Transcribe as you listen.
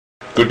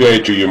Good day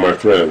to you, my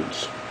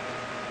friends.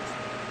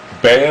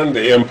 Ban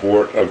the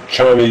import of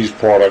Chinese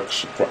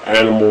products for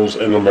animals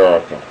in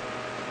America.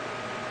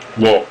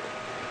 Look,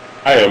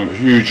 I am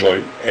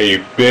hugely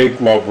a big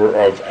lover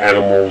of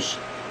animals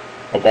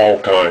of all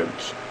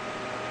kinds.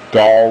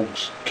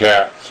 Dogs,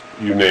 cats,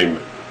 you name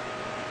it.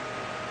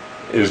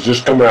 It has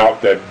just come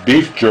out that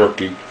beef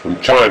jerky from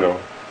China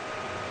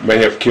may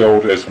have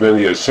killed as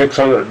many as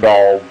 600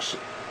 dogs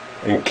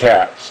and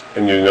cats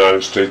in the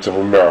United States of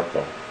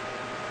America.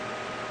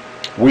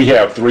 We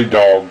have 3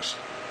 dogs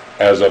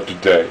as of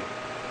today.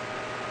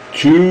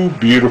 2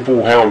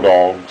 beautiful hound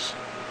dogs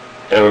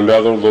and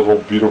another little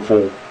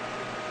beautiful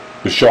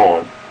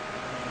Bichon.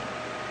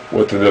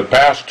 Within the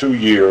past 2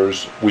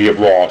 years, we have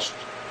lost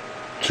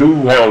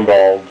 2 hound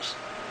dogs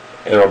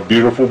and a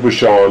beautiful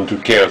Bichon to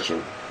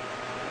cancer.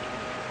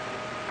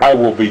 I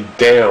will be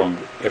damned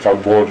if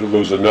I'm going to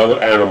lose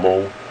another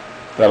animal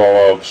that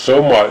I love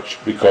so much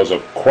because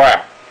of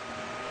crap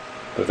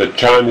that the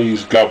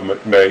Chinese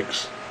government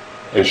makes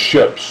and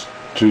ships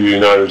to the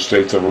United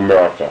States of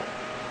America.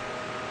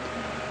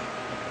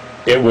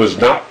 It was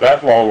not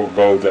that long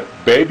ago that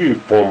baby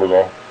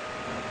formula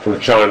from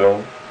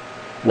China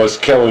was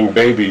killing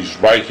babies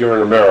right here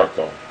in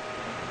America.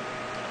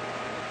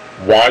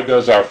 Why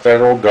does our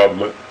federal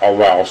government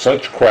allow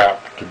such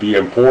crap to be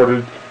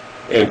imported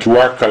into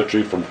our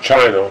country from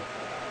China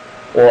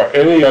or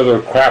any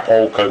other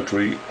crap-hole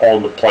country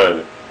on the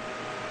planet?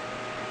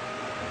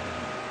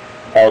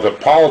 Are the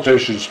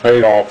politicians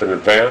paid off in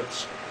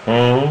advance?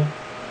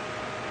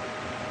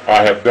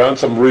 I have done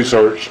some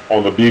research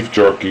on the beef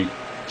jerky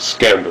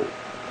scandal.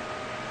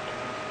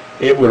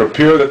 It would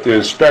appear that the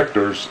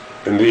inspectors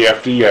in the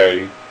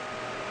FDA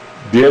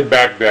did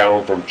back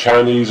down from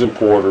Chinese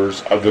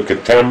importers of the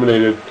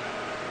contaminated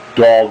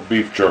dog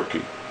beef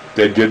jerky.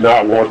 They did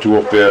not want to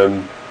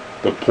offend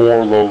the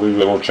poor, lowly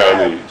little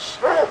Chinese.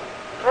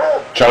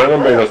 China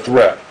made a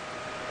threat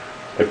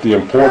if the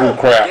imported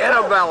crap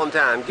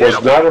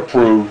was not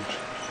approved,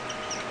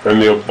 and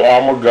the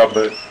Obama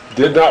government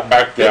did not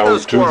back down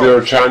to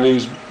their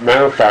Chinese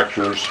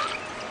manufacturers,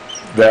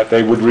 that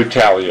they would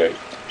retaliate.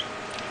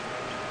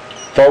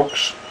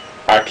 Folks,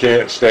 I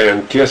can't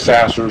stand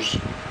kiss-assers,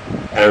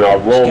 and I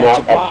will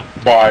not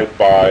abide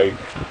by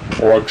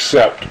or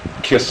accept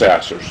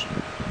kiss-assers.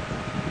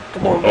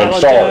 Come on,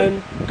 I'm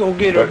sorry, go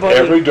get her, but buddy.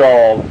 every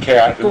dog,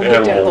 cat, and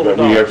animal that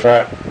we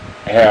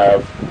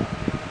have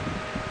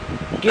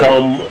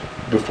come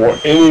before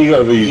any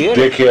of these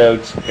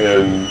dickheads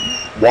in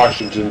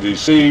Washington,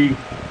 D.C.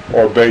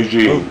 or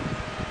Beijing,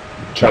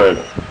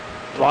 China.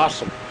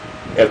 Blossom.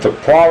 If the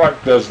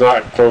product does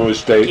not clearly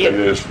state that it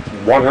is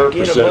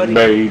 100%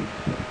 made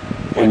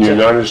in the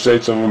United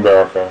States of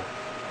America,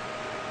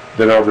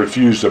 then I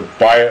refuse to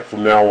buy it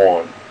from now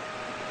on.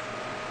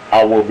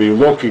 I will be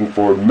looking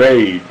for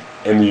made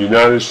in the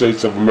United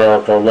States of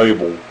America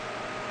label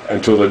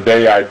until the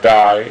day I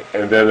die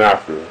and then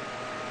after.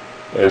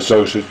 And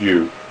so should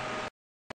you.